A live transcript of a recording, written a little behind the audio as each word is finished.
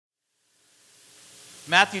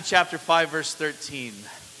Matthew chapter 5, verse 13.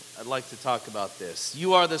 I'd like to talk about this.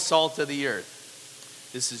 You are the salt of the earth.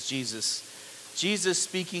 This is Jesus. Jesus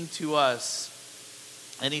speaking to us.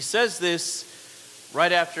 And he says this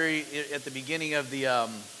right after, at the beginning of the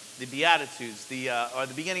Beatitudes, or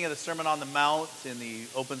the beginning of the Sermon on the Mount, and he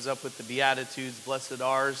opens up with the Beatitudes, blessed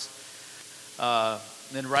ours.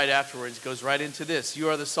 Then right afterwards, goes right into this. You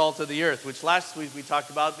are the salt of the earth, which last week we talked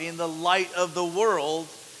about being the light of the world.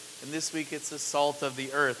 And this week it's the salt of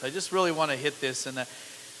the earth. I just really want to hit this. And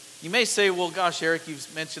you may say, well, gosh, Eric,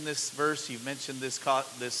 you've mentioned this verse. You've mentioned this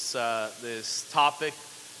topic.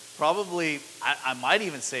 Probably, I might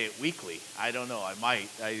even say it weekly. I don't know. I might.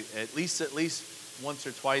 At least once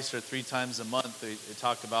or twice or three times a month, we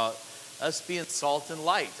talk about us being salt and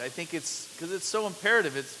light. I think it's because it's so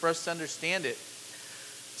imperative. It's for us to understand it.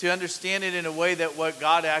 To understand it in a way that what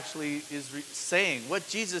God actually is saying, what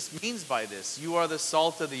Jesus means by this. You are the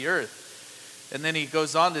salt of the earth. And then he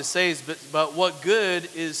goes on to say, but what good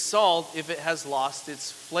is salt if it has lost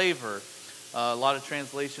its flavor? A lot of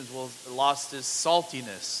translations will lost its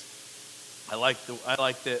saltiness. I like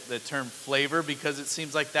the term flavor because it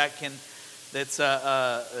seems like I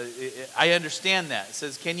understand that. It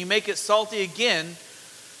says, can you make it salty again?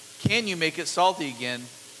 Can you make it salty again?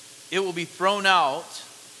 It will be thrown out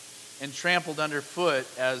and trampled underfoot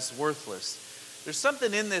as worthless. There's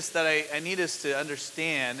something in this that I need us to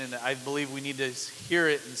understand, and I believe we need to hear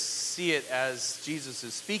it and see it as Jesus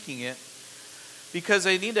is speaking it, because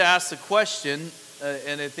I need to ask the question,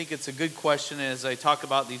 and I think it's a good question as I talk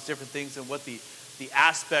about these different things and what the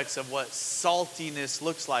aspects of what saltiness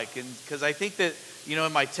looks like. And because I think that,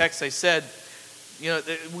 in my text I said,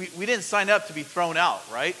 we didn't sign up to be thrown out,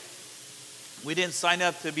 right? We didn't sign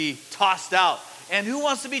up to be tossed out. And who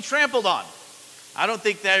wants to be trampled on? I don't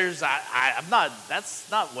think that's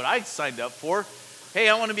not what I signed up for. Hey,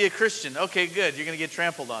 I want to be a Christian. Okay, good. You're going to get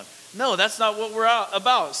trampled on. No, that's not what we're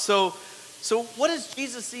about. So what is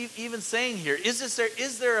Jesus even saying here?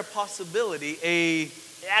 Is there a possibility, is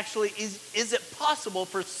it possible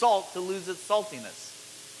for salt to lose its saltiness?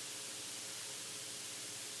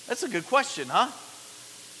 That's a good question, huh?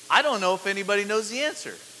 I don't know if anybody knows the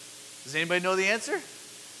answer. Does anybody know the answer?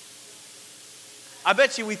 I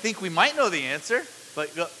bet you we think we might know the answer,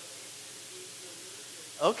 but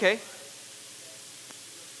okay.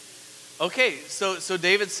 Okay, so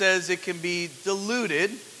David says it can be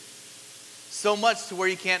diluted so much to where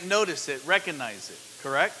you can't notice it, recognize it,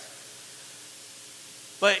 correct?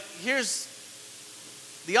 But here's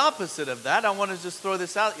the opposite of that. I want to just throw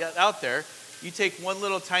this out there. You take one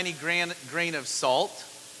little tiny grain of salt,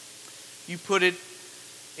 you put it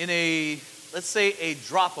in let's say a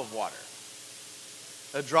drop of water.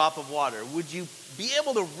 A drop of water. Would you be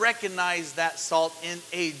able to recognize that salt in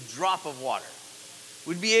a drop of water?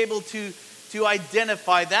 Would you be able to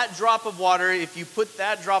identify that drop of water? If you put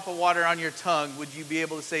that drop of water on your tongue, would you be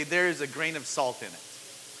able to say there is a grain of salt in it?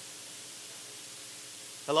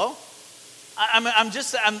 Hello?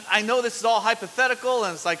 I know this is all hypothetical,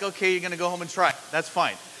 and it's like, okay, you're going to go home and try it. That's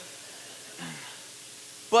fine.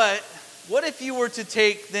 But what if you were to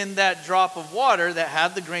take then that drop of water that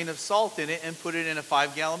had the grain of salt in it and put it in a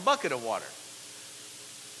 5-gallon bucket of water?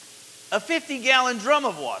 A 50-gallon drum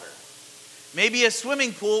of water. Maybe a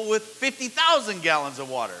swimming pool with 50,000 gallons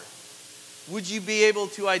of water. Would you be able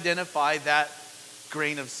to identify that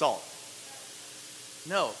grain of salt?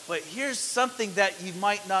 No, but here's something that you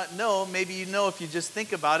might not know. Maybe you know if you just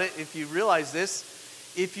think about it, if you realize this.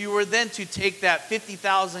 If you were then to take that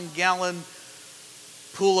 50,000 gallon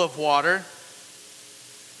pool of water,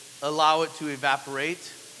 allow it to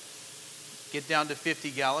evaporate, get down to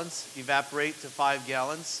 50 gallons, evaporate to 5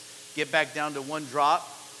 gallons, get back down to 1 drop,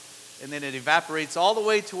 and then it evaporates all the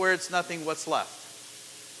way to where it's nothing. What's left?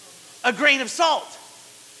 A grain of salt.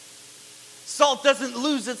 Salt doesn't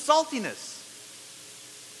lose its saltiness.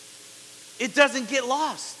 It doesn't get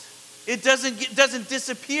lost. It doesn't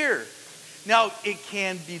disappear. Now, it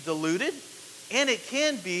can be diluted, and it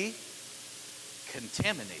can be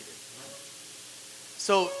contaminated.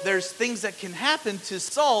 So there's things that can happen to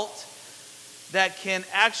salt that can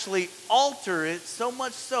actually alter it so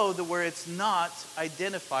much so to where it's not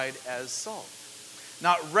identified as salt,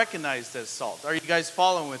 not recognized as salt. Are you guys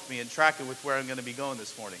following with me and tracking with where I'm going to be going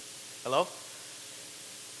this morning? Hello?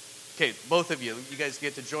 Okay, both of you guys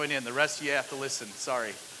get to join in. The rest of you have to listen.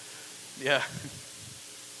 Sorry. Yeah.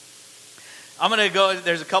 I'm going to go,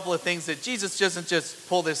 there's a couple of things that Jesus doesn't just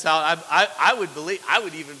pull this out. I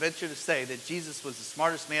would even venture to say that Jesus was the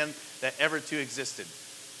smartest man that ever to existed.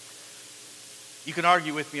 You can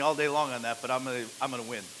argue with me all day long on that, but I'm going to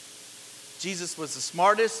win. Jesus was the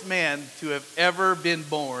smartest man to have ever been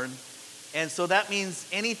born, And so that means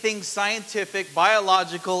anything scientific,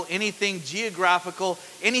 biological, anything geographical,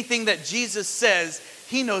 anything that Jesus says,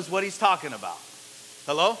 he knows what he's talking about.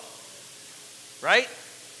 Hello? Right?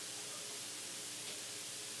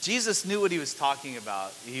 Jesus knew what he was talking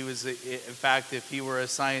about. He was, in fact, if he were a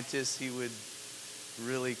scientist, he would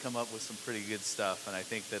really come up with some pretty good stuff. And I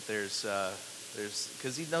think that there's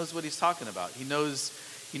because he knows what he's talking about. He knows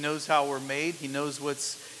how we're made. He knows what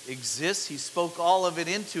exists. He spoke all of it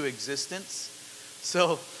into existence.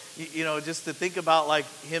 So, just to think about like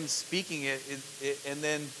him speaking it, and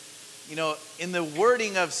then, in the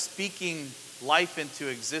wording of speaking life into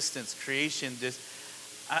existence, creation,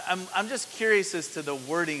 I'm just curious as to the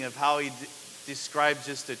wording of how he described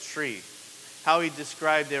just a tree, how he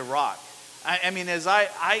described a rock. I mean, as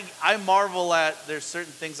I marvel at, there's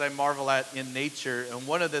certain things I marvel at in nature, and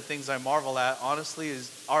one of the things I marvel at, honestly,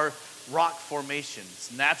 are rock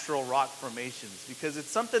formations, natural rock formations, because it's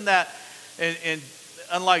something that, and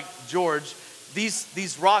unlike George,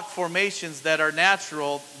 these rock formations that are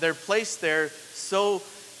natural, they're placed there so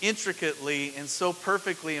intricately and so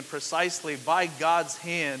perfectly and precisely by God's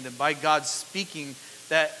hand and by God's speaking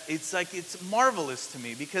that it's marvelous to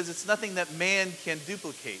me, because it's nothing that man can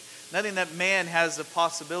duplicate. Nothing that man has a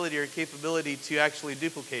possibility or capability to actually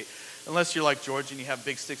duplicate. Unless you're like George and you have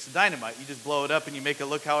big sticks of dynamite. You just blow it up and you make it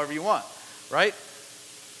look however you want. Right?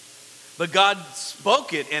 But God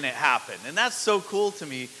spoke it and it happened. And that's so cool to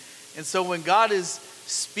me. And so when God is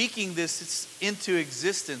speaking this into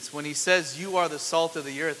existence, when he says you are the salt of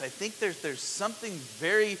the earth, I think there's something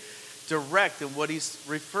very direct in what he's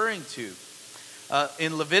referring to.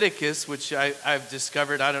 In Leviticus, which I've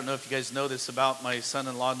discovered, I don't know if you guys know this about my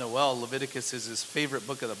son-in-law Noel, Leviticus is his favorite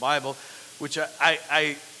book of the Bible, which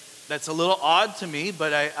I that's a little odd to me,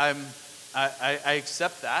 but I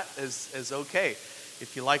accept that as okay.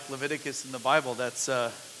 If you like Leviticus in the Bible, that's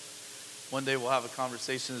one day we'll have a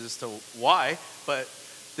conversation as to why, but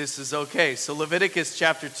this is okay. So Leviticus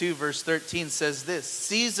chapter 2, verse 13 says this: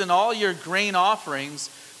 season all your grain offerings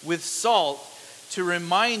with salt, to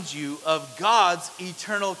remind you of God's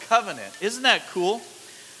eternal covenant. Isn't that cool?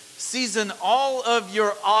 Season all of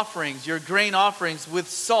your offerings, your grain offerings, with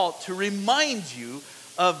salt to remind you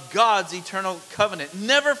of God's eternal covenant.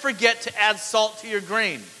 Never forget to add salt to your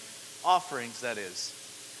grain offerings, that is.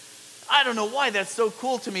 I don't know why that's so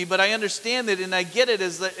cool to me, but I understand it and I get it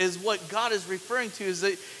as what God is referring to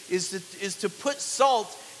is to put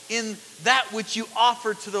salt in that which you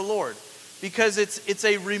offer to the Lord. Because it's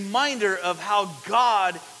a reminder of how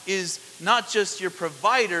God is not just your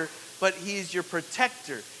provider, but he's your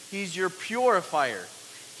protector. He's your purifier.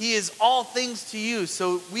 He is all things to you.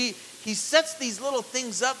 So he sets these little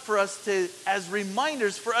things up for us as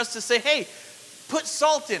reminders for us to say, hey, put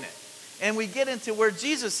salt in it. And we get into where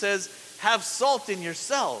Jesus says, have salt in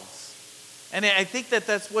yourselves. And I think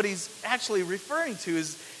that's what he's actually referring to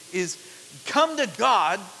is come to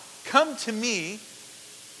God, come to me,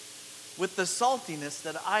 with the saltiness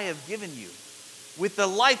that I have given you, with the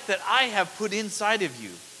life that I have put inside of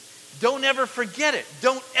you. Don't ever forget it.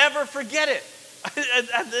 Don't ever forget it.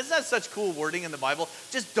 Isn't that such cool wording in the Bible?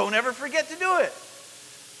 Just don't ever forget to do it.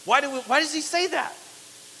 Why does he say that?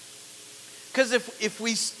 Because if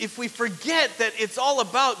we forget that it's all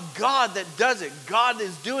about God that does it, God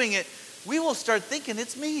is doing it, we will start thinking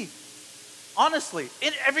it's me. Honestly,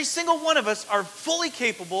 every single one of us are fully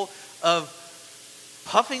capable of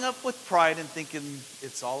puffing up with pride and thinking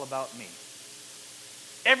it's all about me.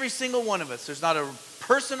 Every single one of us. There's not a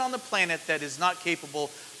person on the planet that is not capable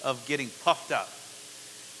of getting puffed up.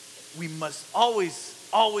 We must always,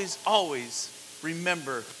 always, always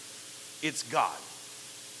remember it's God.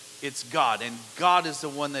 It's God. And God is the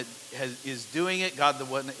one that is doing it. God the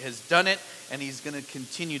one that has done it. And he's going to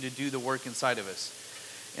continue to do the work inside of us.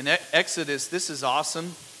 In Exodus, this is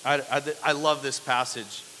awesome. I love this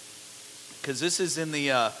passage. Because this is in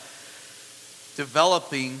the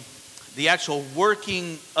developing, the actual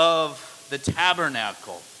working of the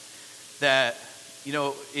tabernacle. That,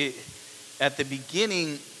 at the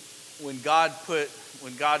beginning, when God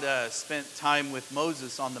spent time with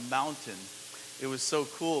Moses on the mountain, it was so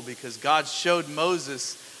cool because God showed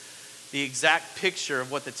Moses the exact picture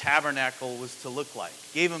of what the tabernacle was to look like.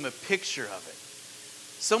 Gave him a picture of it.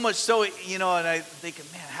 So much so, and I think,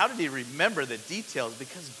 man, how did he remember the details?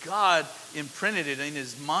 Because God imprinted it in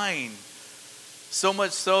his mind. So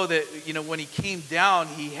much so that, when he came down,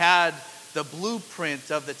 he had the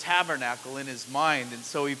blueprint of the tabernacle in his mind. And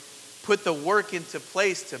so he put the work into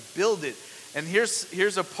place to build it. And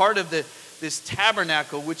here's a part of this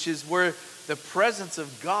tabernacle, which is where the presence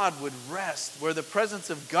of God would rest, where the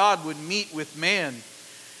presence of God would meet with man.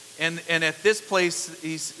 And at this place,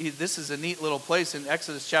 this is a neat little place in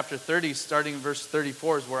Exodus chapter 30, starting in verse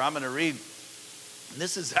 34 is where I'm going to read. And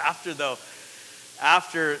this is after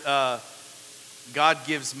God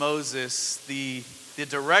gives Moses the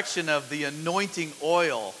direction of the anointing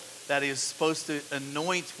oil that he is supposed to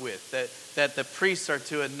anoint with, that the priests are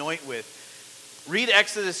to anoint with. Read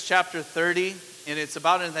Exodus chapter 30, and it's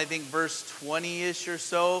about in, I think, verse 20-ish or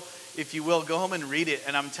so. If you will, go home and read it.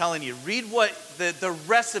 And I'm telling you, read what the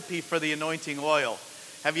recipe for the anointing oil.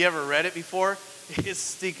 Have you ever read it before? It's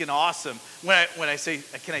stinking awesome. When I say,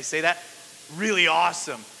 can I say that? Really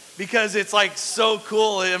awesome. Because it's like so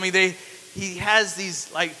cool. I mean, he has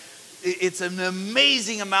these, like, it's an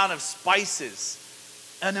amazing amount of spices.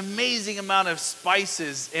 An amazing amount of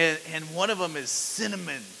spices. And one of them is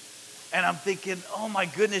cinnamon. And I'm thinking, oh my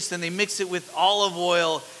goodness. And they mix it with olive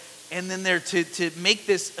oil. And then they're to make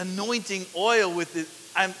this anointing oil with it.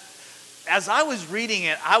 As I was reading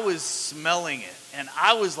it, I was smelling it. And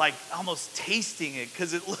I was like almost tasting it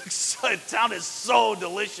because it sounded so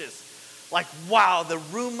delicious. Like, wow, the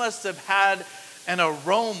room must have had an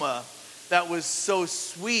aroma that was so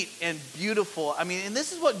sweet and beautiful. I mean, and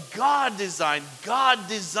this is what God designed. God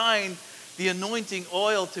designed the anointing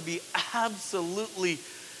oil to be absolutely,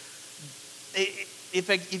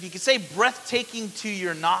 if you could say breathtaking to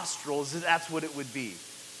your nostrils, that's what it would be.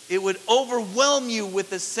 It would overwhelm you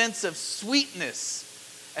with a sense of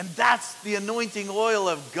sweetness. And that's the anointing oil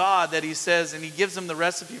of God that he says, and he gives them the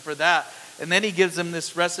recipe for that. And then he gives them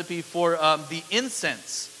this recipe for the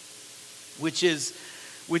incense, which is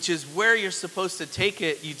where you're supposed to take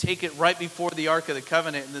it. You take it right before the Ark of the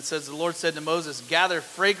Covenant. And it says, the Lord said to Moses, gather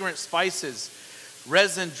fragrant spices,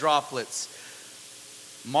 resin droplets,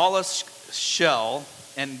 mollusk shell,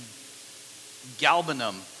 and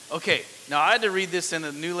galbanum. Okay, now I had to read this in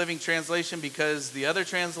the New Living Translation because the other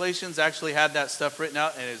translations actually had that stuff written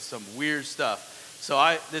out, and it's some weird stuff. So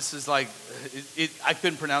I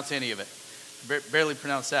couldn't pronounce any of it. Barely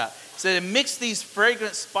pronounce that. It said, mix these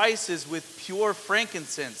fragrant spices with pure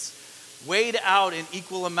frankincense, weighed out in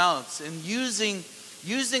equal amounts, and using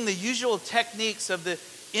the usual techniques of the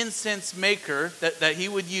incense maker that he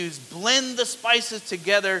would use, blend the spices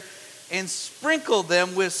together and sprinkle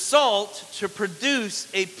them with salt to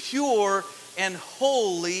produce a pure and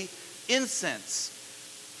holy incense.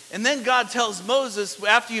 And then God tells Moses,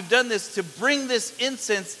 after you've done this, to bring this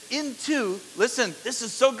incense into, listen, this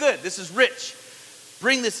is so good, this is rich.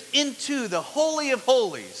 Bring this into the Holy of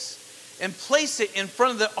Holies and place it in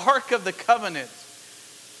front of the Ark of the Covenant.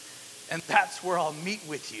 And that's where I'll meet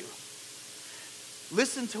with you.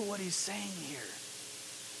 Listen to what he's saying here.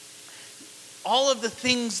 All of the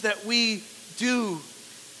things that we do,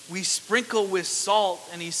 we sprinkle with salt.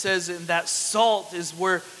 And he says, and that salt is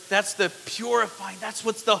where, that's the purifying. That's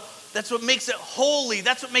what makes it holy.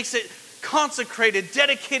 That's what makes it consecrated,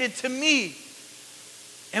 dedicated to me.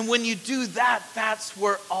 And when you do that, that's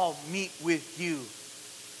where I'll meet with you.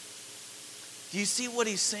 Do you see what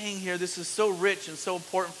he's saying here? This is so rich and so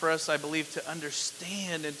important for us, I believe, to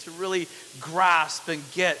understand and to really grasp and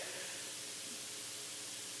get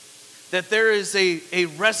that there is a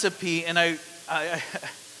recipe. And I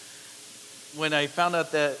when I found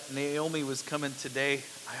out that Naomi was coming today,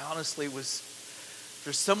 I honestly was,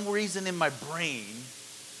 for some reason in my brain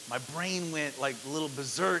went like a little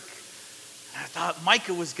berserk. And I thought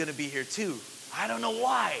Micah was going to be here too. I don't know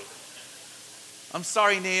why. I'm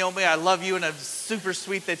sorry, Naomi. I love you, and it's super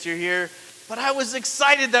sweet that you're here. But I was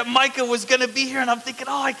excited that Micah was going to be here, and I'm thinking,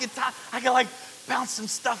 oh, I could like bounce some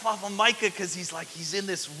stuff off of Micah because he's in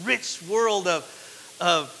this rich world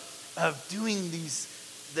of doing these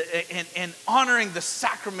and honoring the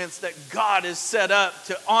sacraments that God has set up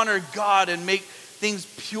to honor God and make things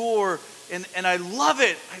pure. And I love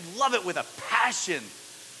it. I love it with a passion.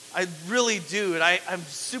 I really do. And I'm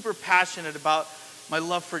super passionate about my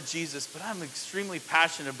love for Jesus, but I'm extremely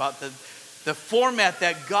passionate about the format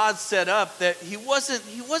that God set up, that he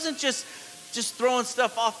wasn't just throwing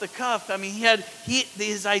stuff off the cuff. I mean,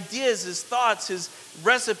 his ideas, his thoughts, his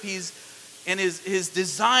recipes, and his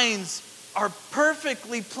designs are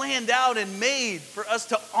perfectly planned out and made for us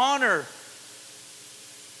to honor.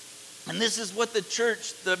 And this is what the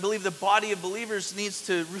church, I believe the body of believers needs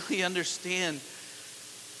to really understand,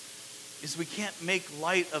 is we can't make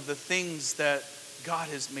light of the things that God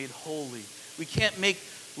has made holy. We can't make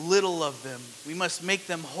little of them. We must make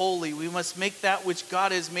them holy. We must make that which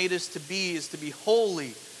God has made us to be, is to be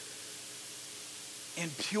holy and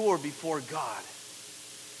pure before God.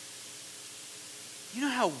 You know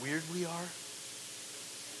how weird we are?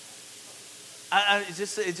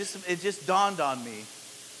 It just dawned on me.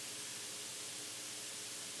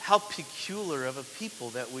 how peculiar of a people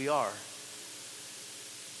that we are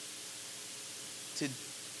to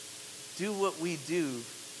do what we do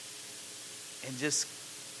and just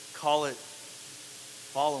call it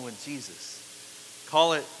following Jesus.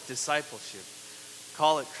 Call it discipleship.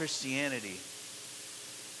 Call it Christianity.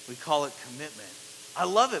 We call it commitment. I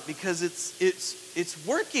love it because it's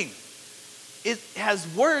working. It has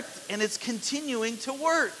worked and it's continuing to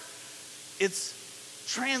work. It's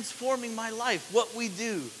transforming my life. What we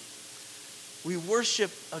do, we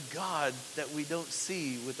worship a God that we don't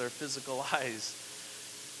see with our physical eyes,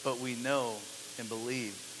 but we know and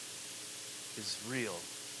believe is real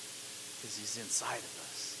because he's inside of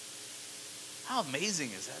us. How amazing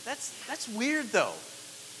is that? That's weird though.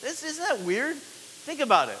 Isn't that weird? Think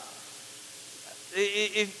about it.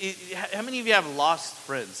 How many of you have lost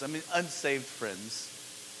friends? I mean, unsaved friends.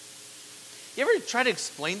 You ever try to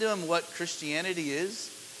explain to them what Christianity is?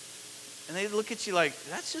 And they look at you like,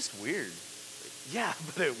 that's just weird. Yeah,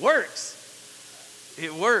 but it works.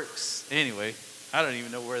 It works. Anyway, I don't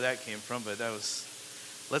even know where that came from, but that was...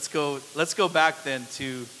 Let's go back then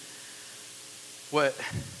to what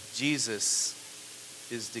Jesus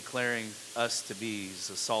is declaring us to be. He's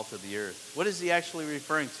the salt of the earth. What is he actually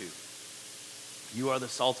referring to? You are the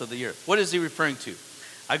salt of the earth. What is he referring to?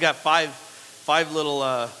 I've got five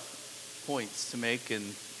little points to make, and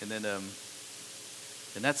then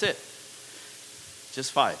that's it.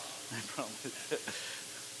 Just 5. I promise.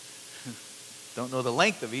 Don't know the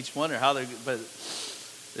length of each one or how they're, but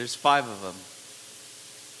there's 5 of them.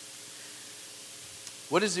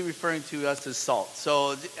 What is he referring to us as salt?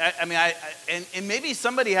 So, and maybe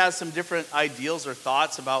somebody has some different ideals or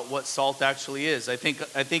thoughts about what salt actually is. I think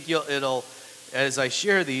it'll, as I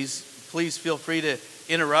share these, please feel free to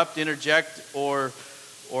interject, or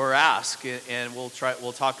ask, and we'll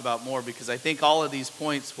talk about more, because I think all of these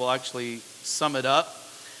points will actually sum it up.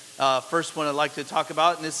 First one I'd like to talk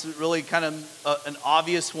about, and this is really kind of an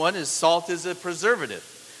obvious one, is salt is a preservative.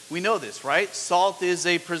 We know this, right? Salt is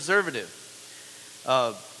a preservative.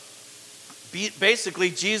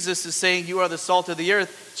 Basically, Jesus is saying, you are the salt of the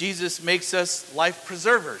earth. Jesus makes us life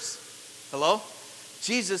preservers. Hello?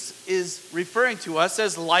 Jesus is referring to us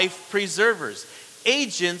as life preservers,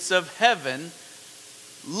 agents of heaven,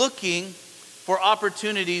 looking for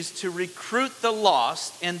opportunities to recruit the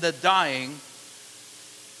lost and the dying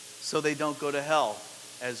so they don't go to hell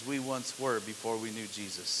as we once were before we knew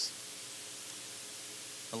Jesus.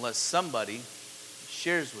 Unless somebody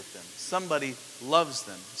shares with them, somebody loves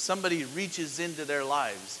them, somebody reaches into their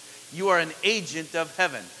lives. You are an agent of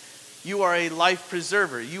heaven. You are a life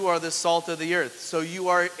preserver. You are the salt of the earth. So you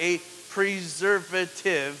are a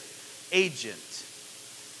preservative agent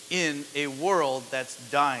in a world that's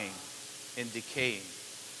dying and decaying.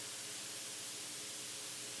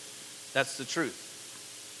 That's the truth.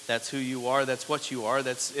 That's who you are. That's what you are.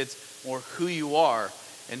 It's more who you are.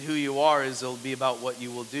 And who you are it'll be about what you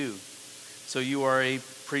will do. So you are a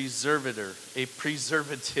preservative.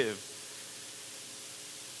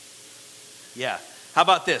 Yeah. How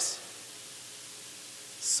about this?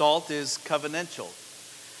 Salt is covenantal.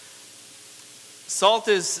 Salt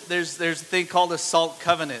is, there's a thing called a salt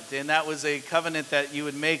covenant, and that was a covenant that you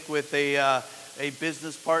would make with a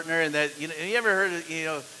business partner, and that, you ever heard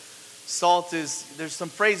of, salt is, there's some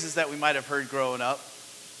phrases that we might have heard growing up,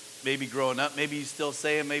 maybe you still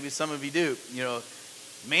say them, maybe some of you do,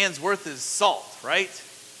 man's worth is salt, right?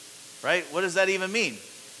 Right? What does that even mean?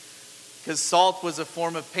 Because salt was a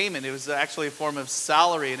form of payment. It was actually a form of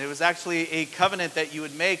salary. And it was actually a covenant that you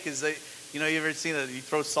would make. Is that, you ever seen that you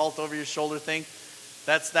throw salt over your shoulder thing?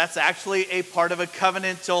 That's actually a part of a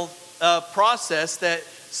covenantal process, that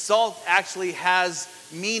salt actually has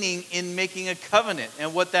meaning in making a covenant.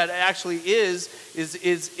 And what that actually is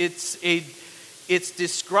it's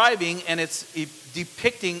describing and it's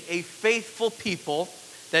depicting a faithful people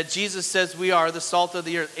that Jesus says we are, the salt of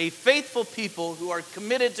the earth. A faithful people who are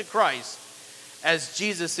committed to Christ as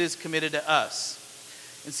Jesus is committed to us.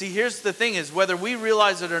 And see, here's the thing is, whether we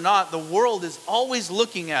realize it or not, the world is always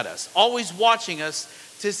looking at us, always watching us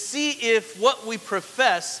to see if what we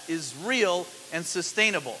profess is real and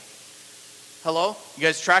sustainable. Hello? You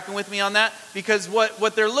guys tracking with me on that? Because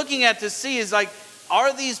what they're looking at to see is like,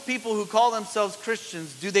 are these people who call themselves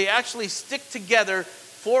Christians, do they actually stick together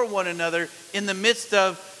for one another in the midst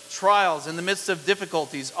of trials, in the midst of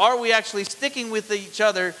difficulties? Are we actually sticking with each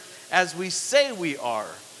other as we say we are?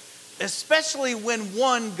 Especially when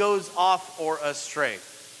one goes off or astray.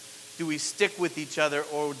 Do we stick with each other,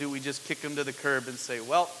 or do we just kick him to the curb and say,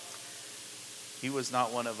 well, he was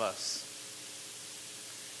not one of us?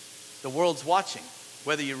 The world's watching,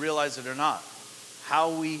 whether you realize it or not.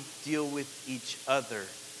 How we deal with each other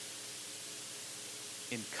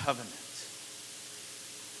in covenant,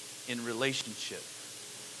 in relationship.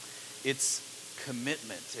 It's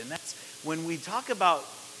commitment. And that's when we talk about,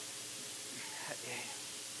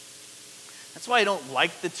 that's why I don't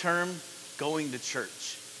like the term going to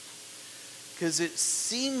church. Because it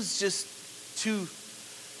seems just too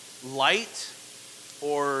light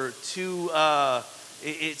or too,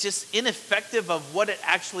 it's just ineffective of what it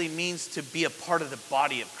actually means to be a part of the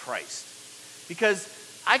body of Christ. Because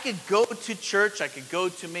I could go to church, I could go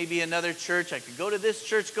to maybe another church, I could go to this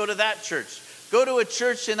church, go to that church, go to a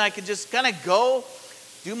church and I could just kind of go,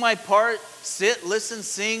 do my part, sit, listen,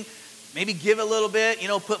 sing, maybe give a little bit,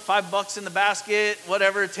 put $5 in the basket,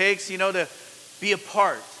 whatever it takes, to be a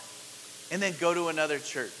part. And then go to another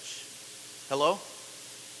church. Hello?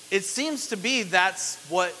 It seems to be that's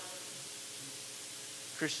what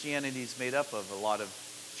Christianity is made up of, a lot of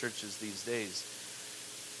churches these days.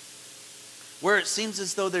 Where it seems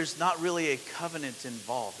as though there's not really a covenant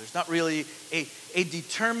involved. There's not really a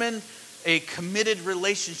determined, a committed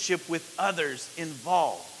relationship with others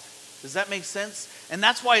involved. Does that make sense? And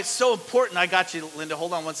that's why it's so important. I got you, Linda.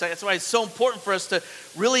 Hold on one second. That's why it's so important for us to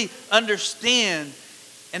really understand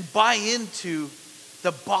and buy into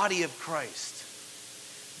the body of Christ.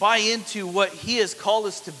 Buy into what he has called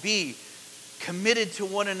us to be. Committed to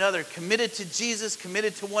one another. Committed to Jesus.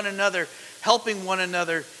 Committed to one another. Helping one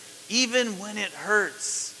another. Even when it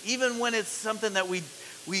hurts. Even when it's something that we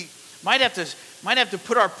might have to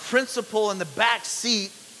put our principle in the back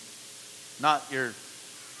seat. Not your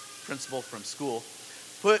principal from school.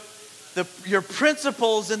 Put your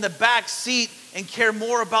principles in the back seat and care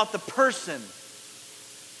more about the person.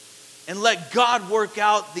 And let God work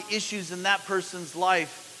out the issues in that person's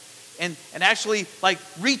life. And actually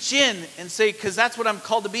reach in and say, because that's what I'm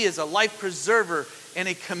called to be, as a life preserver and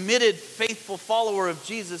a committed, faithful follower of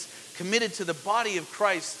Jesus, committed to the body of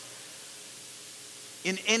Christ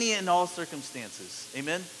in any and all circumstances.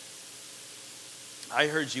 Amen? I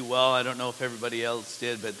heard you well. I don't know if everybody else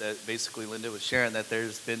did, but basically Linda was sharing that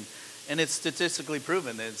there's been, and it's statistically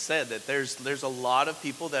proven, that it's said that there's a lot of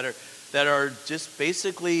people that are just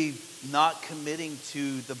basically not committing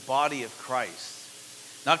to the body of Christ.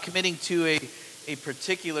 Not committing to a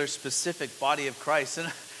particular specific body of Christ.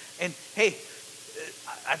 And hey,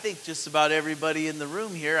 I think just about everybody in the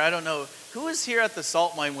room here, I don't know, who was here at the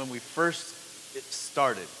Salt Mine when we first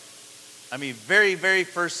started? I mean, very, very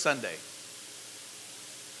first Sunday.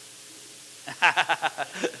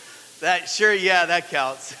 That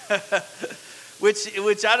counts.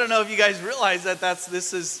 which I don't know if you guys realize that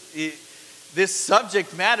this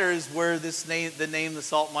subject matter is where the name the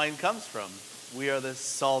Salt Mine comes from. We are the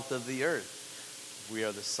salt of the earth. We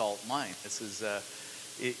are the salt mine. This is.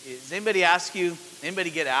 Does anybody ask you? Anybody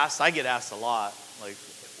get asked? I get asked a lot. Like,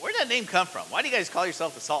 where did that name come from? Why do you guys call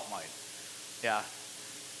yourself the Salt Mine? Yeah.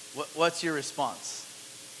 What's your response?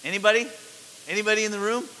 Anybody? Anybody in the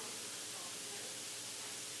room?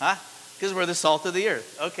 Huh? Because we're the salt of the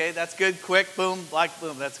earth. Okay, that's good. Quick, boom, black,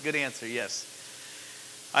 boom. That's a good answer. Yes.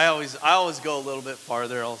 I always go a little bit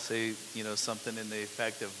farther. I'll say, something in the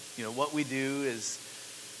effect of, what we do is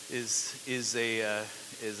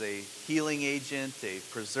a healing agent, a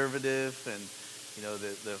preservative, and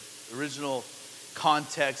the original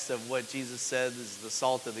context of what Jesus said is the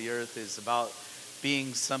salt of the earth is about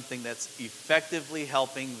being something that's effectively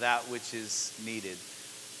helping that which is needed.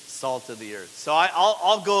 Salt of the earth. So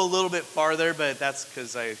I'll go a little bit farther, but that's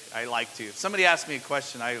because I like to. If somebody asks me a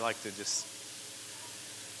question, I like to just.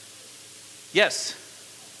 Yes.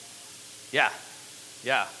 Yeah.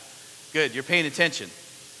 Good. You're paying attention.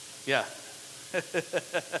 Yeah.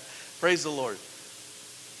 Praise the Lord.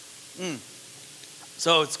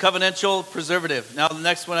 So it's covenantal preservative. Now the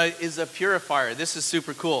next one is a purifier. This is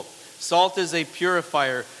super cool. Salt is a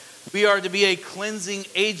purifier. We are to be a cleansing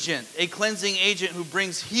agent who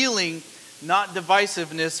brings healing, not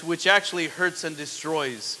divisiveness, which actually hurts and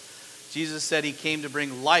destroys. Jesus said he came to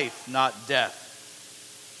bring life, not death.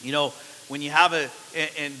 When you have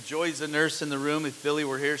and Joy's a nurse in the room, if Billy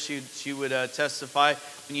were here, she would testify.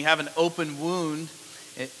 When you have an open wound,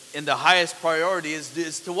 and the highest priority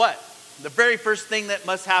is to what? The very first thing that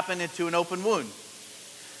must happen to an open wound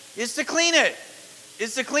is to clean it.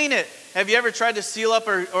 Have you ever tried to seal up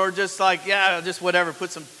or just just whatever,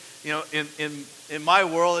 put some, in my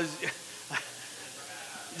world,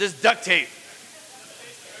 just duct tape.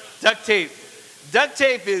 Duct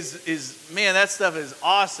tape is man, that stuff is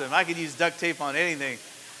awesome. I could use duct tape on anything.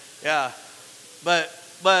 Yeah. But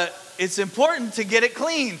it's important to get it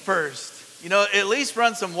clean first. At least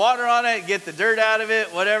run some water on it, get the dirt out of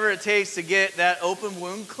it, whatever it takes to get that open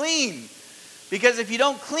wound clean. Because if you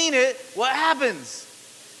don't clean it, what happens?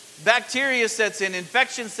 bacteria sets in,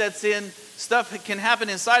 infection sets in, stuff can happen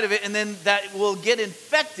inside of it, and then that will get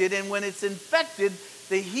infected. And when it's infected,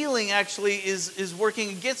 the healing actually is working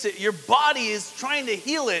against it. Your body is trying to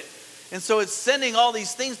heal it. And so it's sending all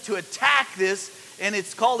these things to attack this, and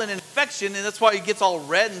it's called an infection. And that's why it gets all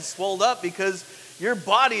red and swelled up, because your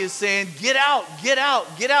body is saying, get out, get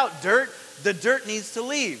out, get out, dirt. The dirt needs to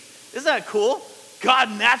leave. Isn't that cool?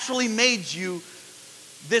 God naturally made you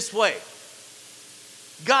this way.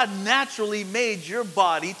 God naturally made your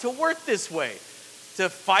body to work this way, to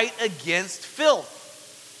fight against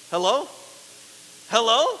filth. Hello?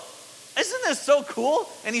 Hello? Isn't this so cool?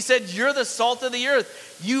 And he said, you're the salt of the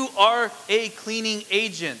earth. You are a cleaning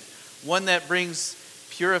agent, one that brings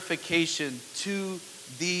purification to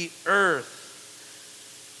the earth.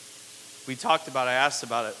 We talked about it, I asked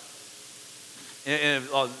about it. And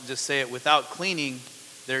I'll just say it, without cleaning,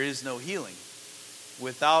 there is no healing.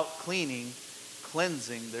 Without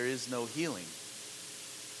cleansing, there is no healing.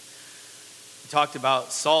 We talked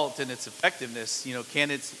about salt and its effectiveness. You know, can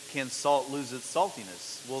salt lose its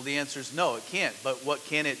saltiness? Well, the answer is no, it can't. But what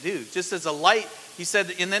can it do? Just as a light, he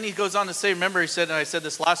said, and then he goes on to say, remember he said, and I said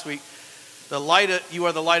this last week, you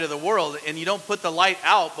are the light of the world, and you don't put the light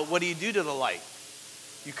out, but what do you do to the light?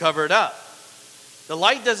 You cover it up. The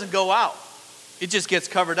light doesn't go out. It just gets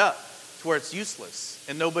covered up to where it's useless.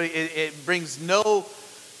 And it brings no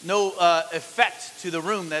effect to the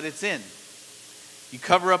room that it's in. You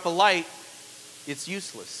cover up a light, it's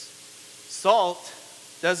useless. Salt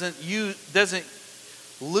doesn't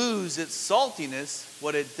lose its saltiness.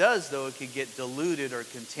 What it does, though, it can get diluted or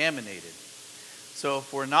contaminated. So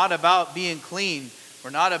if we're not about being clean, we're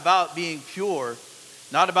not about being pure,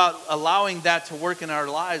 not about allowing that to work in our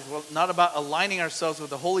lives, we're not about aligning ourselves with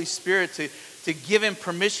the Holy Spirit to give him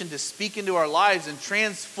permission to speak into our lives and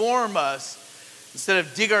transform us, instead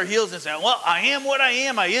of dig our heels and say, well, I am what I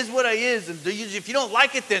am, I is what I is, and if you don't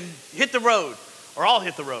like it, then hit the road, or I'll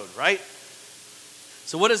hit the road, right?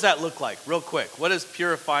 So what does that look like, real quick? What does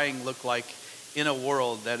purifying look like in a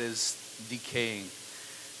world that is decaying?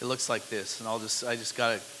 It looks like this, and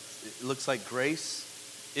it looks like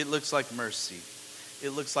grace, it looks like mercy,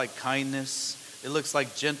 it looks like kindness, it looks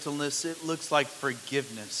like gentleness, it looks like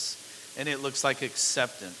forgiveness, and it looks like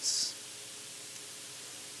acceptance.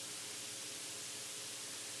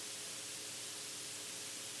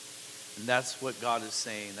 And that's what God is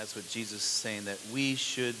saying. That's what Jesus is saying, that we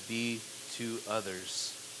should be to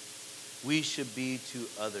others. We should be to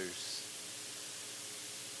others.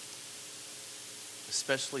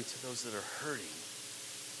 Especially to those that are hurting,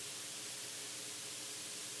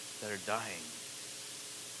 that are dying,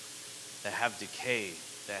 that have decay,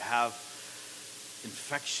 that have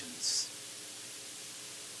infections.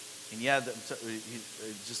 And yeah, he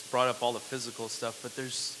just brought up all the physical stuff, but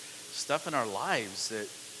there's stuff in our lives that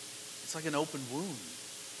it's like an open wound.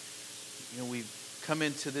 You know, we've come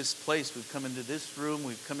into this place, we've come into this room,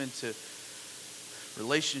 we've come into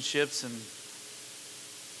relationships, and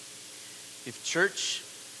if church,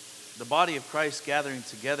 the body of Christ gathering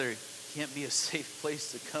together, can't be a safe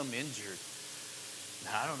place to come injured,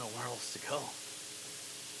 now I don't know where else to go.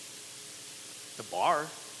 The bar,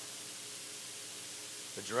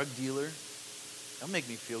 the drug dealer, that'll make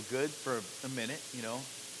me feel good for a minute, you know.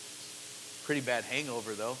 Pretty bad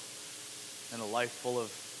hangover though, and a life full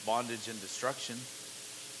of bondage and destruction.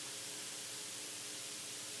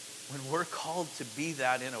 When we're called to be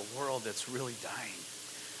that in a world that's really dying,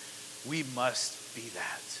 we must be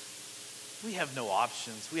that. We have no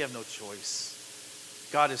options. We have no choice.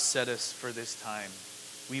 God has set us for this time.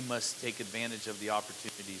 We must take advantage of the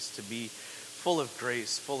opportunities to be full of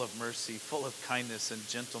grace, full of mercy, full of kindness and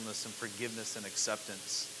gentleness and forgiveness and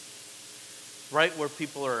acceptance. Right where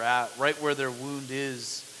people are at, right where their wound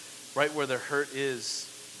is, right where their hurt is.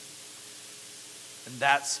 And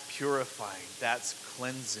that's purifying, that's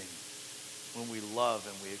cleansing, when we love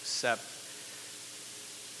and we accept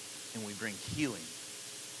and we bring healing.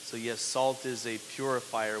 So yes, salt is a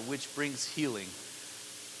purifier, which brings healing.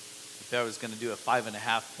 If I was going to do a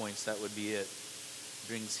 5.5 points, that would be it. It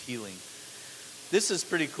brings healing. This is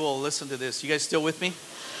pretty cool. Listen to this. You guys still with me?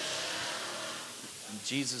 In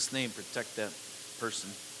Jesus' name, protect that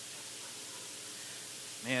person.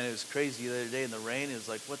 Man, it was crazy the other day in the rain. It was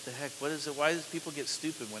like, what the heck? What is it? Why does people get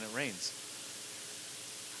stupid when it rains?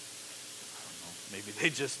 I don't know. Maybe they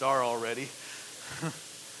just are already.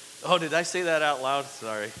 Oh, did I say that out loud?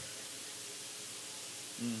 Sorry.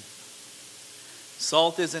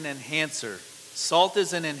 Salt is an enhancer. Salt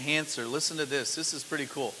is an enhancer. Listen to this. This is pretty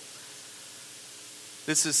cool.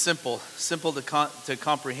 This is simple to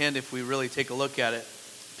comprehend if we really take a look at it.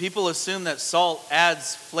 People assume that salt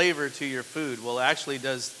adds flavor to your food. Well, it actually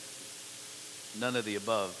does None of the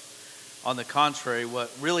above. On the contrary,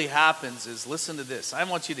 what really happens is, listen to this. I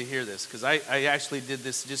want you to hear this because I actually did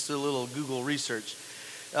this, just a little Google research.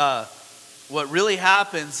 What really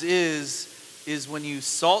happens is when you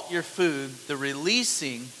salt your food,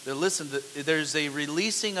 there's a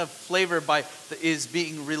releasing of flavor is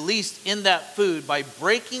being released in that food by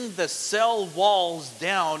breaking the cell walls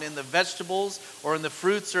down in the vegetables or in the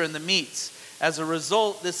fruits or in the meats. As a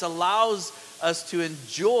result, this allows us to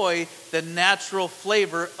enjoy the natural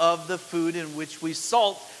flavor of the food in which we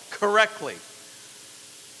salt correctly.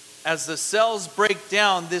 As the cells break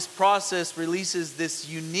down, this process releases this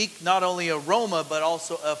unique, not only aroma, but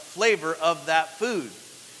also a flavor of that food.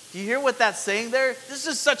 Do you hear what that's saying there? This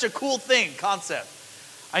is such a cool concept.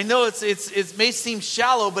 I know it may seem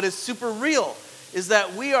shallow, but it's super real. Is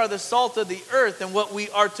that we are the salt of the earth, and what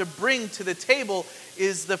we are to bring to the table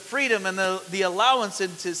is the freedom and the allowance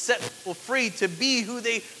and to set people free to be who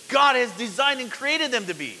God has designed and created them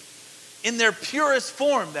to be. In their purest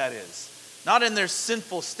form, that is. Not in their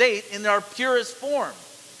sinful state, in our purest form.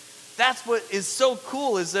 That's what is so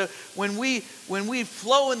cool, is that when we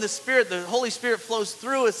flow in the Spirit, the Holy Spirit flows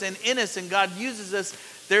through us and in us, and God uses us,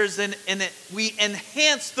 we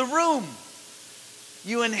enhance the room.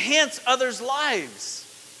 You enhance others' lives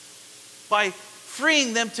by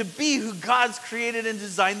freeing them to be who God's created and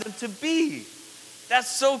designed them to be. That's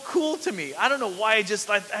so cool to me. I don't know why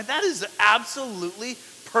that is absolutely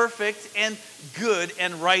perfect and good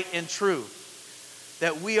and right and true.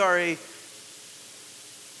 That we are a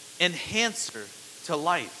enhancer to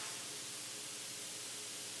life.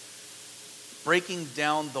 Breaking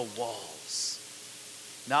down the walls,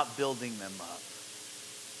 not building them up.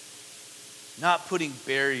 Not putting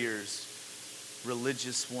barriers,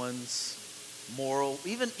 religious ones, moral,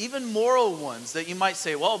 even moral ones that you might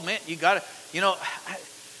say, well, man, you got to,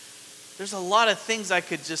 there's a lot of things I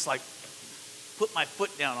could just put my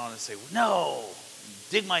foot down on and say, no,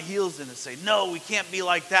 dig my heels in and say, no, we can't be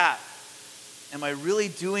like that. Am I really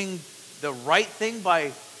doing the right thing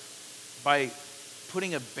by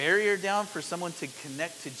putting a barrier down for someone to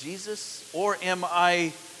connect to Jesus? Or am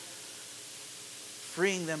I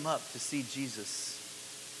freeing them up to see Jesus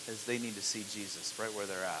as they need to see Jesus right where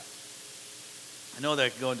they're at? I know that I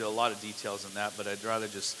can go into a lot of details on that, but I'd rather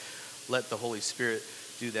just let the Holy Spirit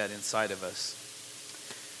do that inside of us.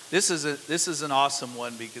 This is an awesome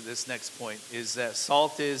one, because this next point is that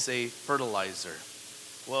salt is a fertilizer.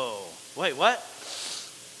 Whoa. Wait, what?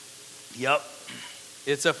 Yep.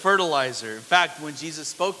 It's a fertilizer. In fact, when Jesus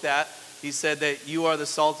spoke that, he said that you are the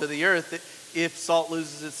salt of the earth. If salt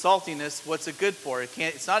loses its saltiness, what's it good for?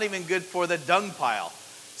 It's not even good for the dung pile.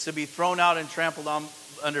 It's to be thrown out and trampled on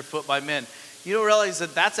underfoot by men. You don't realize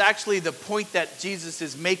that that's actually the point that Jesus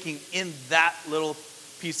is making in that little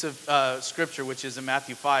piece of scripture, which is in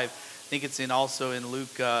Matthew 5. I think it's also in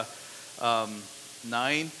Luke 9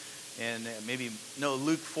 and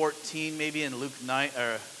Luke 14, maybe in Luke 9,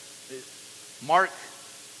 or Mark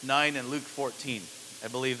 9 and Luke 14. I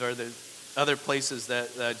believe are the other places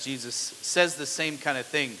that Jesus says the same kind of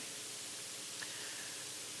thing.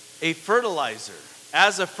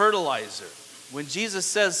 As a fertilizer, when Jesus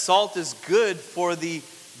says salt is good for the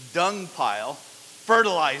dung pile,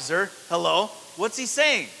 fertilizer, hello, what's he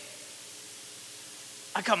saying?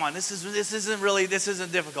 Come on, this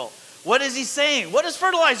isn't difficult. What is he saying? What does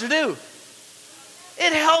fertilizer do?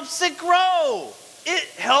 It helps it grow. It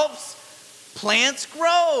helps plants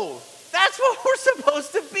grow. That's what we're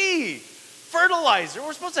supposed to be. Fertilizer.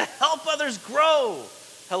 We're supposed to help others grow.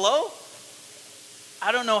 Hello?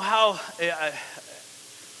 I don't know how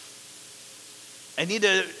I need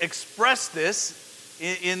to express this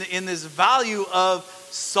in this value of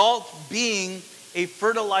salt being a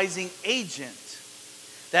fertilizing agent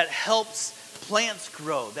that helps plants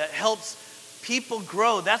grow, that helps people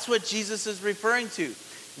grow. That's what Jesus is referring to.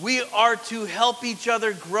 We are to help each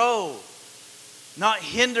other grow, not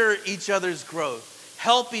hinder each other's growth.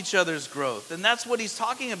 Help each other's growth. And that's what he's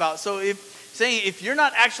talking about. So if you're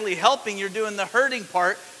not actually helping, you're doing the hurting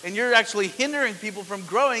part, and you're actually hindering people from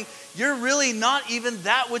growing, you're really not even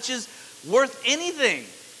that which is worth anything.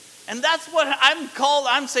 And that's what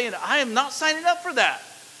I'm saying, I am not signing up for that.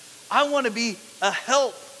 I want to be a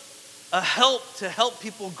help to help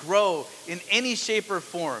people grow in any shape or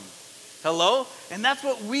form. Hello? And that's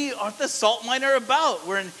what the Salt Mine are about.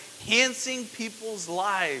 We're enhancing people's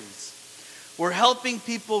lives. We're helping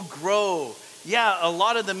people grow. Yeah, a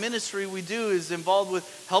lot of the ministry we do is involved with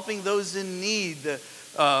helping those in need.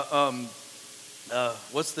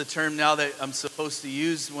 What's the term now that I'm supposed to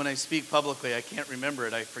use when I speak publicly? I can't remember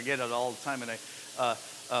it. I forget it all the time. And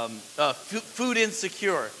food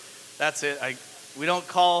insecure. That's it. We don't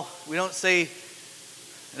call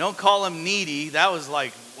them needy. That was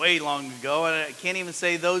like way long ago. And I can't even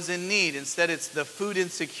say those in need. Instead, it's the food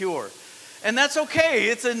insecure. And that's okay.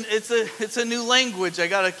 It's a new language I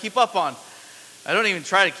got to keep up on. I don't even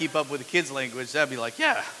try to keep up with the kids' language. That'd be like,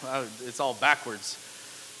 yeah, it's all backwards.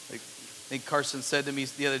 Like, I think Carson said to me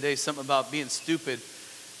the other day something about being stupid.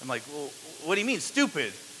 I'm like, well, what do you mean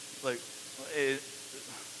stupid? Like,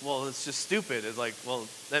 well, it's just stupid. It's like, well,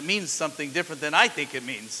 that means something different than I think it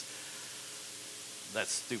means.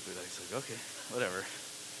 That's stupid. I was like, okay, whatever.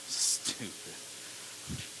 Stupid.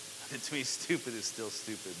 To me, stupid is still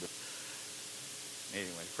stupid. But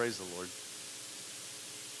anyway, praise the Lord.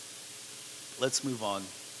 Let's move on.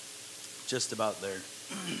 Just about there.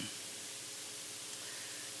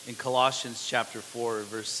 In Colossians chapter 4,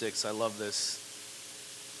 verse 6, I love this.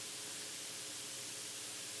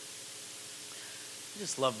 I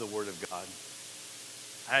just love the Word of God.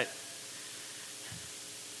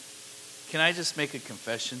 Can I just make a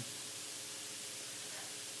confession?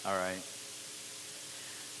 All right.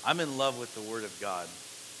 I'm in love with the Word of God.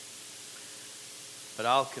 But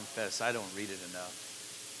I'll confess, I don't read it enough.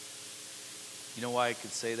 You know why I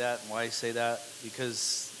could say that and why I say that?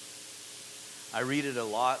 Because I read it a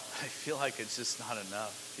lot. I feel like it's just not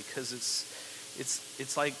enough. Because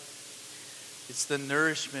it's like it's the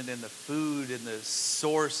nourishment and the food and the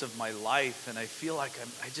source of my life. And I feel like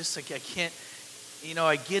I can't,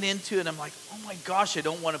 I get into it and I'm like, oh my gosh, I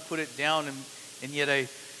don't want to put it down. And yet I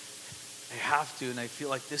have to. And I feel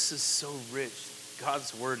like this is so rich.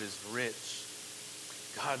 God's word is rich.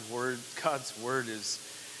 God's word is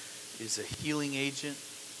a healing agent.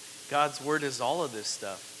 God's word is all of this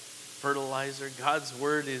stuff. Fertilizer. God's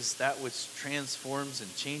word is that which transforms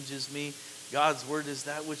and changes me. God's word is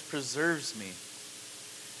that which preserves me.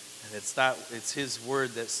 And it's his word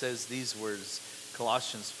that says these words.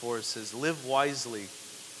 Colossians 4 says, live wisely.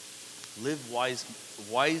 Live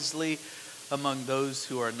wisely among those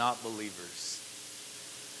who are not believers.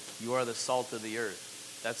 You are the salt of the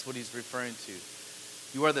earth. That's what he's referring to.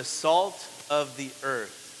 You are the salt of the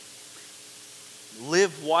earth.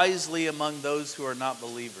 Live wisely among those who are not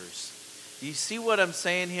believers. Do you see what I'm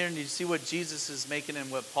saying here? And do you see what Jesus is making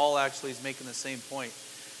and what Paul actually is making the same point?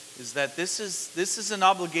 Is that this is an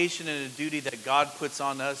obligation and a duty that God puts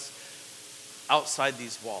on us outside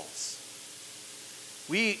these walls.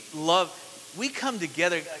 We come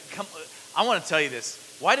together. I want to tell you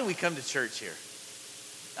this. Why do we come to church here?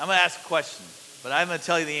 I'm going to ask a question, but I'm going to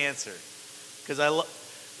tell you the answer. Because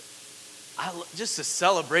just to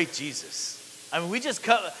celebrate Jesus. I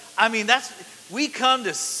mean, we come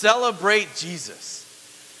to celebrate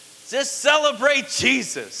Jesus. Just celebrate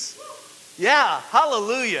Jesus. Yeah,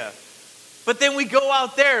 hallelujah. But then we go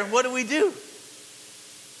out there and what do?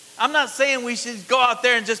 I'm not saying we should go out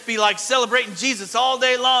there and just be like celebrating Jesus all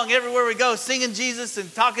day long, everywhere we go, singing Jesus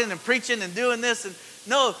and talking and preaching and doing this. And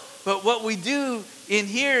no, but what we do in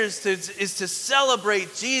here is to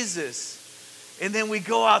celebrate Jesus. And then we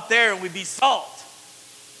go out there and we be salt.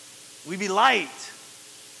 We be light.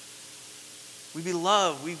 We be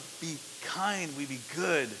love. We be kind. We be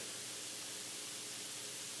good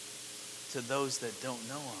to those that don't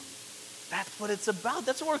know him. That's what it's about.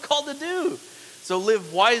 That's what we're called to do. So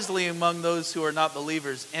live wisely among those who are not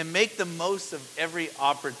believers and make the most of every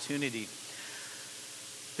opportunity.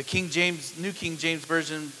 The New King James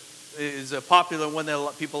Version is a popular one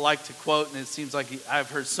that people like to quote, and it seems like I've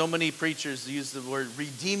heard so many preachers use the word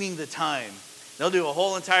redeeming the time. They'll do a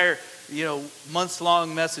whole entire,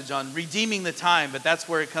 months-long message on redeeming the time, but that's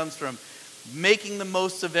where it comes from. Making the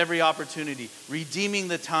most of every opportunity, redeeming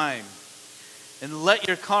the time. And let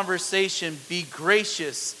your conversation be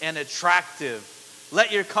gracious and attractive.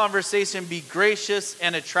 Let your conversation be gracious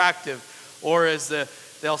and attractive. Or as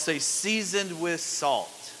they'll say, seasoned with salt.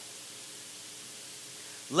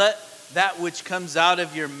 Let that which comes out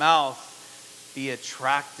of your mouth be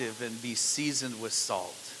attractive and be seasoned with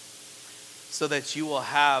salt. So that you will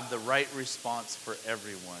have the right response for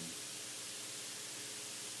everyone.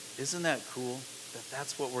 Isn't that cool?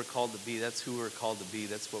 That's what we're called to be. That's who we're called to be.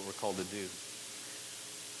 That's what we're called to do.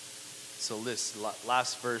 So this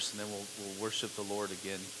last verse, and then we'll worship the Lord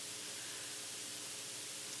again.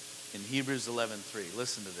 In Hebrews 11:3,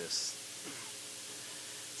 listen to this.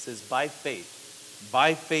 It says, by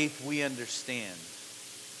faith we understand.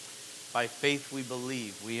 By faith we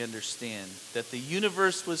believe, we understand that the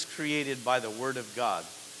universe was created by the word of God.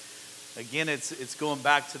 Again, it's going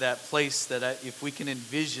back to that place that if we can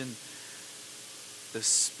envision the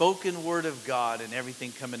spoken word of God and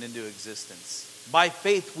everything coming into existence. By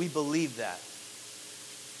faith we believe that.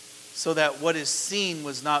 So that what is seen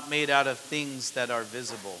was not made out of things that are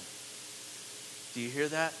visible. Do you hear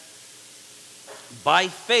that? By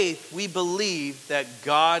faith, we believe that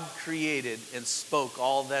God created and spoke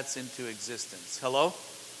all that's into existence. Hello?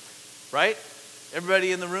 Right?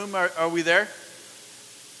 Everybody in the room, are we there?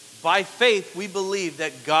 By faith, we believe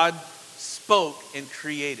that God spoke and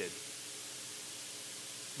created.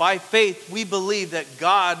 By faith, we believe that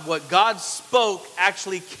what God spoke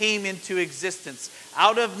actually came into existence.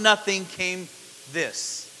 Out of nothing came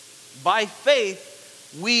this. By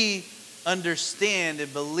faith, we understand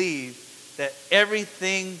and believe that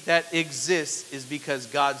everything that exists is because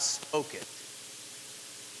God spoke it.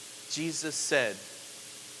 Jesus said,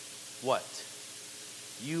 what?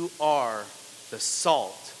 You are the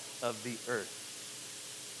salt of the earth.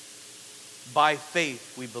 By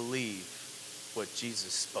faith, we believe what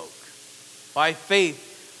Jesus spoke. By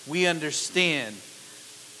faith, we understand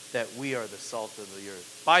that we are the salt of the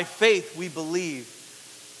earth. By faith, we believe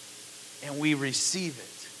and we receive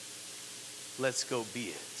it. Let's go be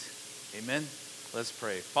it. Amen? Let's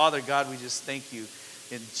pray. Father God, we just thank you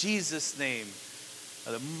in Jesus' name,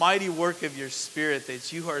 the mighty work of your Spirit,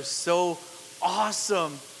 that you are so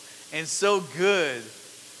awesome and so good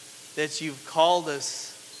that you've called us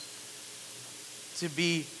to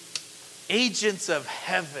be agents of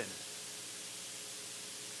heaven,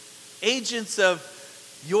 agents of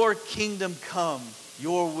your kingdom come,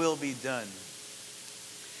 your will be done.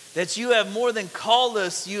 That you have more than called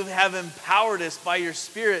us, you have empowered us by your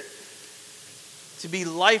Spirit to be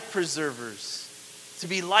life preservers, to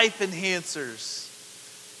be life enhancers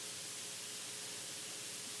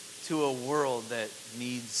to a world that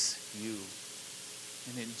needs you.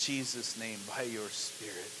 And in Jesus' name, by your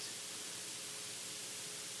Spirit,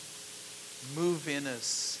 move in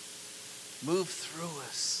us, move through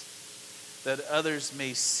us, that others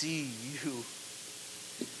may see you,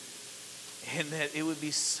 and that it would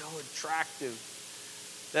be so attractive,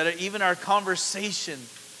 that even our conversation,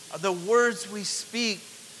 the words we speak,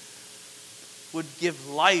 would give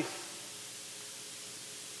life,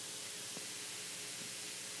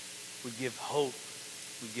 would give hope,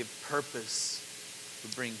 would give purpose,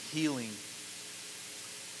 would bring healing. In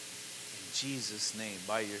Jesus' name,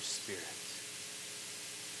 by your Spirit,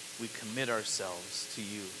 we commit ourselves to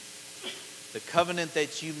you. The covenant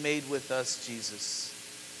that you made with us, Jesus,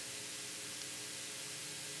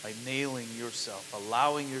 by nailing yourself,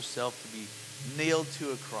 allowing yourself to be nailed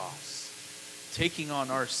to a cross, taking on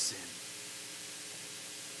our sin,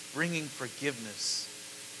 bringing forgiveness,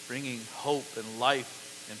 bringing hope and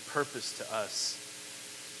life and purpose to us.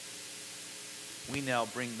 We now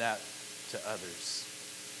bring that to others.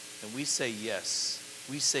 And we say yes.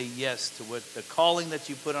 We say yes to what the calling that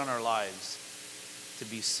you put on our lives, to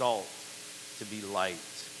be salt, to be light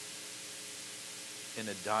in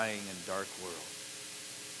a dying and dark world.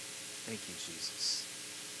 Thank you, Jesus.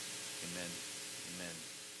 Amen. Amen.